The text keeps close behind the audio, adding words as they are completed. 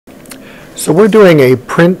So we're doing a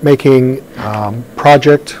printmaking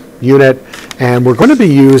project unit, and we're going to be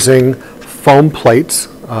using foam plates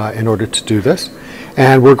in order to do this.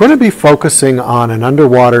 And we're going to be focusing on an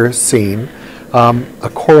underwater scene,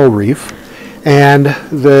 a coral reef. And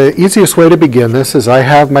the easiest way to begin this is I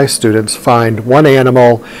have my students find one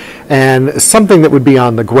animal and something that would be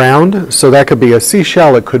on the ground. So that could be a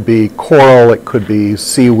seashell, it could be coral, it could be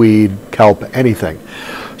seaweed, kelp, anything.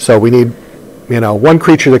 So we need one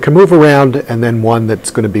creature that can move around and then one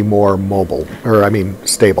that's going to be more mobile, or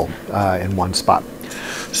stable in one spot.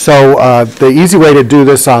 So the easy way to do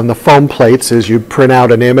this on the foam plates is you print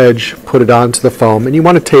out an image, put it onto the foam, and you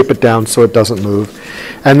want to tape it down so it doesn't move.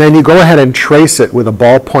 And then you go ahead and trace it with a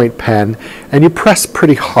ballpoint pen, and you press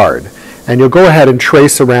pretty hard. And you'll go ahead and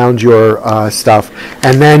trace around your stuff,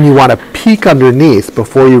 and then you want to peek underneath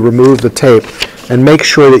before you remove the tape and make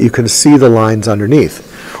sure that you can see the lines underneath.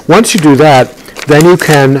 Once you do that, then you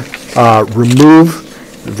can remove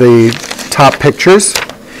the top pictures,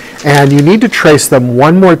 and you need to trace them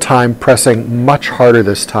one more time, pressing much harder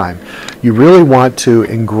this time. You really want to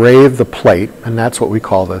engrave the plate, and that's what we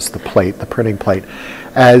call this, the plate, the printing plate,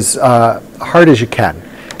 as hard as you can.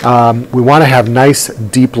 We want to have nice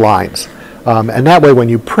deep lines, and that way when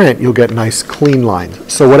you print you'll get nice clean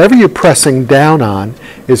lines. So whatever you're pressing down on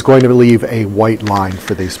is going to leave a white line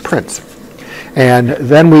for these prints. And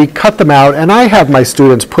then we cut them out, and I have my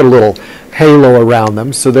students put a little halo around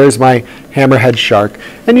them. So there's my hammerhead shark,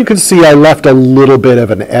 and you can see I left a little bit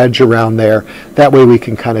of an edge around there. That way we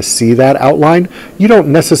can kind of see that outline. You don't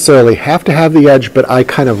necessarily have to have the edge, but I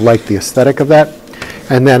kind of like the aesthetic of that.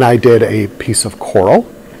 And then I did a piece of coral.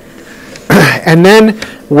 And then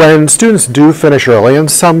when students do finish early, and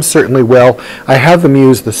some certainly will, I have them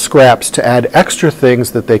use the scraps to add extra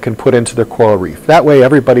things that they can put into their coral reef. That way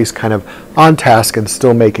everybody's kind of on task and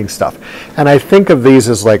still making stuff. And I think of these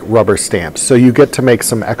as like rubber stamps, so you get to make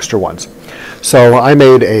some extra ones. So I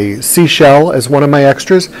made a seashell as one of my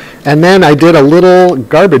extras, and then I did a little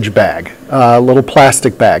garbage bag, a little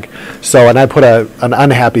plastic bag. So, and I put an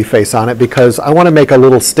unhappy face on it because I want to make a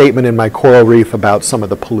little statement in my coral reef about some of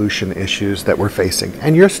the pollution issues that we're facing.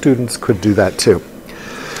 And your students could do that too.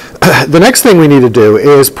 The next thing we need to do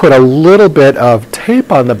is put a little bit of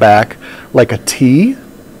tape on the back, like a T.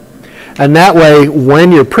 And that way,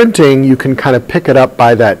 when you're printing, you can kind of pick it up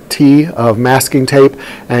by that T of masking tape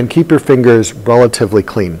and keep your fingers relatively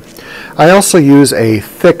clean. I also use a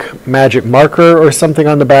thick magic marker or something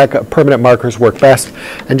on the back. Permanent markers work best.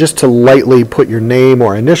 And just to lightly put your name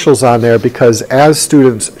or initials on there, because as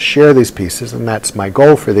students share these pieces, and that's my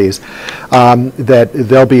goal for these, that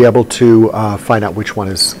they'll be able to find out which one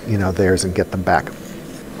is theirs and get them back.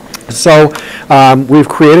 So we've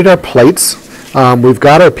created our plates. We've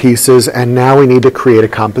got our pieces, and now we need to create a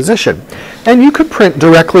composition. And you could print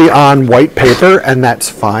directly on white paper, and that's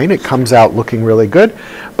fine. It comes out looking really good.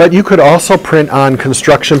 But you could also print on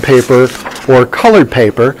construction paper or colored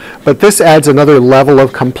paper, but this adds another level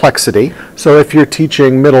of complexity. So if you're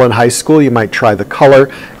teaching middle and high school, you might try the color.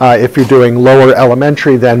 If you're doing lower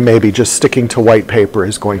elementary, then maybe just sticking to white paper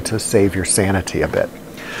is going to save your sanity a bit.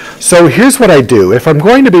 So here's what I do. If I'm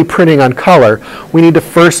going to be printing on color, we need to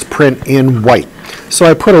first print in white. So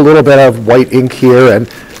I put a little bit of white ink here, and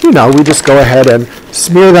we just go ahead and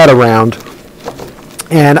smear that around.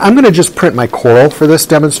 And I'm going to just print my coral for this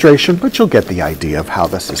demonstration, but you'll get the idea of how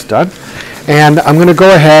this is done. And I'm going to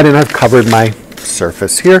go ahead, and I've covered my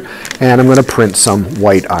surface here, and I'm going to print some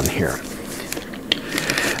white on here.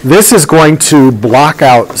 This is going to block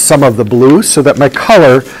out some of the blue so that my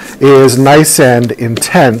color is nice and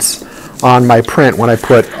intense on my print when I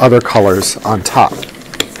put other colors on top.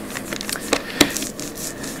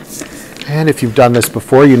 And if you've done this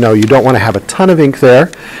before, you know you don't want to have a ton of ink there.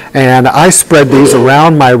 And I spread these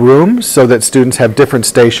around my room so that students have different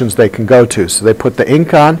stations they can go to. So they put the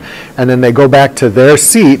ink on, and then they go back to their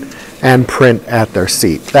seat and print at their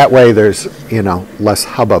seat. That way there's less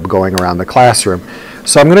hubbub going around the classroom.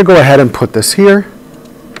 So I'm going to go ahead and put this here.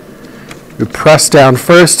 We press down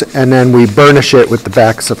first, and then we burnish it with the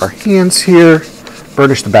backs of our hands here.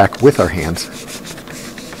 Burnish the back with our hands.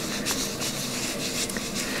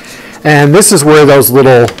 And this is where those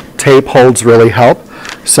little tape holds really help.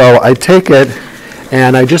 So I take it,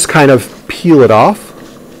 and I just kind of peel it off.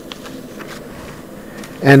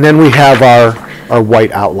 And then we have our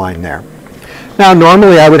white outline there. Now,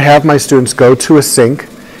 normally I would have my students go to a sink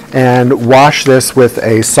and wash this with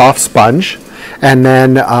a soft sponge. And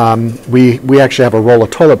then we actually have a roll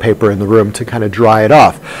of toilet paper in the room to kind of dry it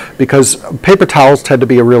off, because paper towels tend to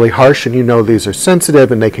be really harsh, and you know these are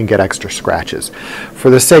sensitive and they can get extra scratches. For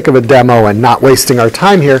the sake of a demo and not wasting our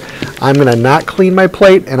time here, I'm going to not clean my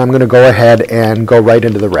plate, and I'm going to go ahead and go right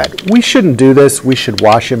into the red. We shouldn't do this. We should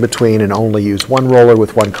wash in between and only use one roller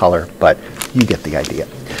with one color, but you get the idea.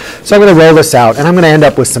 So I'm going to roll this out, and I'm going to end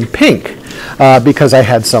up with some pink because I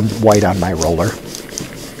had some white on my roller.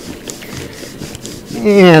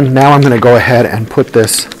 And now I'm going to go ahead and put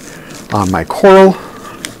this on my coral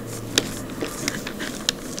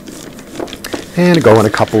and go in a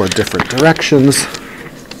couple of different directions.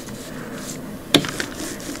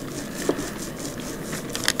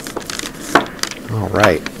 All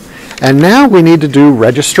right. And now we need to do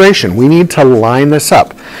registration. We need to line this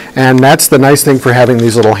up. And that's the nice thing for having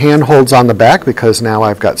these little handholds on the back, because now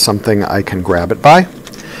I've got something I can grab it by.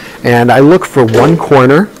 And I look for one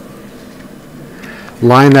corner,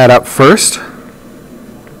 line that up first,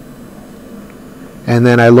 and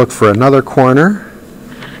then I look for another corner,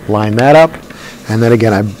 line that up, and then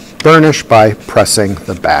again I burnish by pressing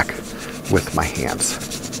the back with my hands.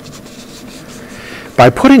 By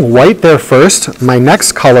putting white there first, my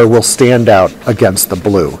next color will stand out against the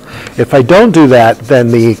blue. If I don't do that, then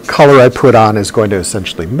the color I put on is going to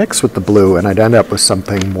essentially mix with the blue, and I'd end up with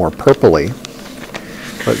something more purpley.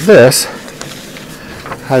 But this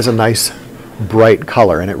has a nice bright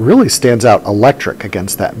color, and it really stands out electric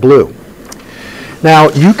against that blue. Now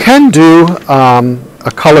you can do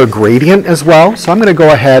a color gradient as well, so I'm going to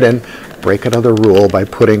go ahead and break another rule by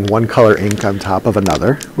putting one color ink on top of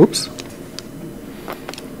another. Oops.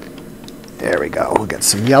 There we go. We'll get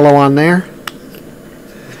some yellow on there.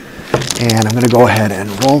 And I'm going to go ahead and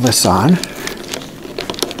roll this on.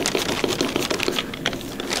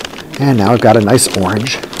 And now I've got a nice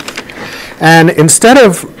orange. And instead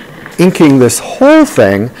of inking this whole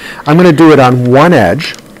thing, I'm going to do it on one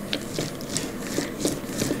edge.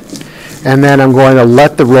 And then I'm going to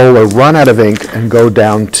let the roller run out of ink and go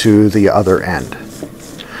down to the other end.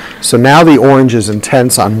 So now the orange is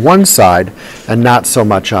intense on one side and not so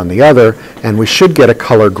much on the other, and we should get a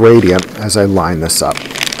color gradient as I line this up.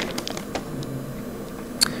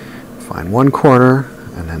 Find one corner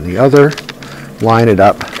and then the other, line it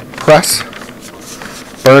up, press,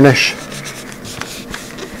 burnish,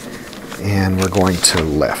 and we're going to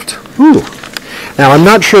lift. Ooh. Now I'm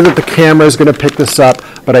not sure that the camera is going to pick this up,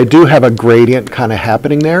 but I do have a gradient kind of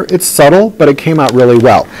happening there. It's subtle, but it came out really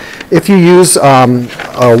well. If you use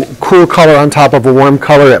a cool color on top of a warm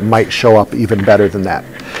color, it might show up even better than that.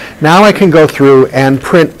 Now I can go through and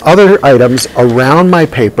print other items around my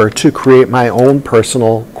paper to create my own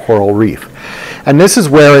personal coral reef. And this is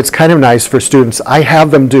where it's kind of nice for students. I have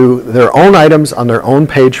them do their own items on their own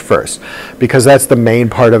page first, because that's the main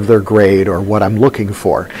part of their grade or what I'm looking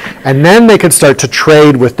for. And then they can start to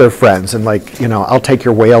trade with their friends and, like, you know, I'll take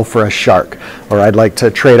your whale for a shark, or I'd like to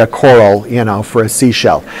trade a coral, you know, for a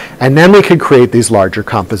seashell. And then we can create these larger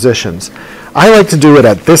compositions. I like to do it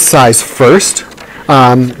at this size first.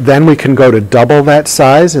 Then we can go to double that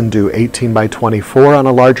size and do 18 by 24 on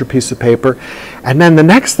a larger piece of paper. And then the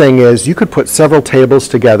next thing is you could put several tables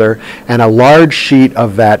together and a large sheet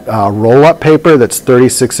of that roll-up paper that's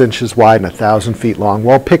 36 inches wide and 1,000 feet long.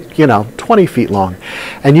 Well, pick, you know, 20 feet long.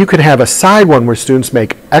 And you could have a side one where students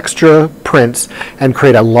make extra prints and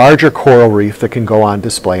create a larger coral reef that can go on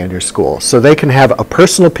display in your school. So they can have a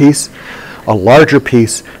personal piece, a larger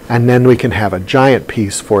piece, and then we can have a giant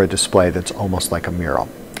piece for a display that's almost like a mural.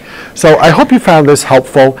 So I hope you found this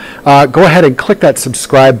helpful. Go ahead and click that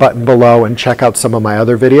subscribe button below and check out some of my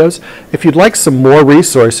other videos. If you'd like some more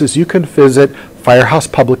resources, you can visit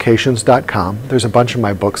firehousepublications.com. There's a bunch of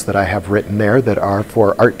my books that I have written there that are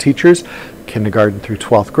for art teachers, kindergarten through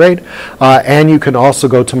 12th grade. And you can also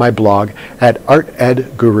go to my blog at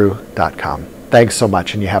artedguru.com. Thanks so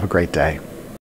much, and you have a great day.